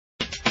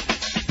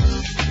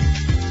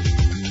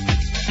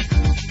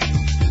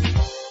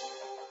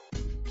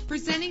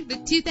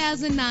Introducing the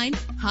 2009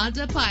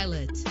 Honda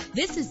Pilot.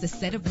 This is the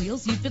set of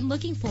wheels you've been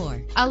looking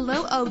for. A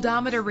low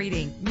odometer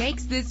reading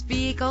makes this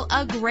vehicle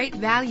a great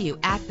value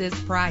at this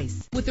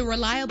price. With a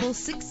reliable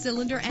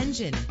 6-cylinder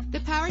engine, the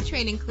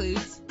powertrain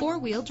includes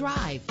 4-wheel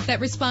drive that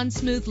responds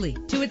smoothly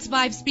to its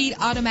 5-speed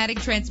automatic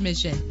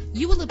transmission.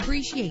 You will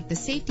appreciate the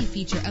safety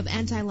feature of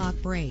anti-lock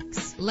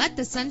brakes. Let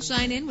the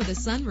sunshine in with a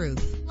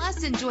sunroof.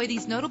 Plus, enjoy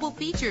these notable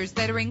features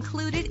that are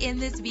included in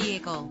this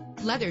vehicle: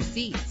 leather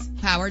seats,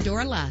 power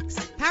door locks,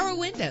 power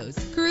windows,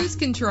 cruise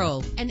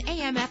control, an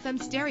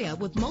AM/FM stereo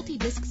with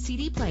multi-disc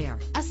CD player,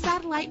 a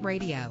satellite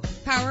radio,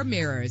 power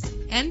mirrors.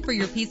 And for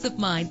your peace of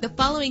mind, the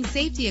following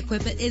safety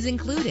equipment is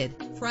included: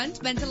 front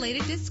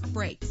ventilated disc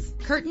brakes,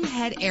 curtain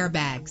head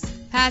airbags,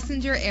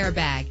 passenger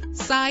airbag,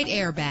 side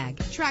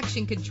airbag,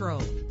 traction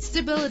control,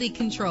 stability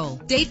control,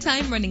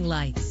 daytime running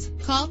lights.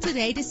 Call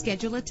today to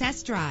schedule a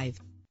test drive.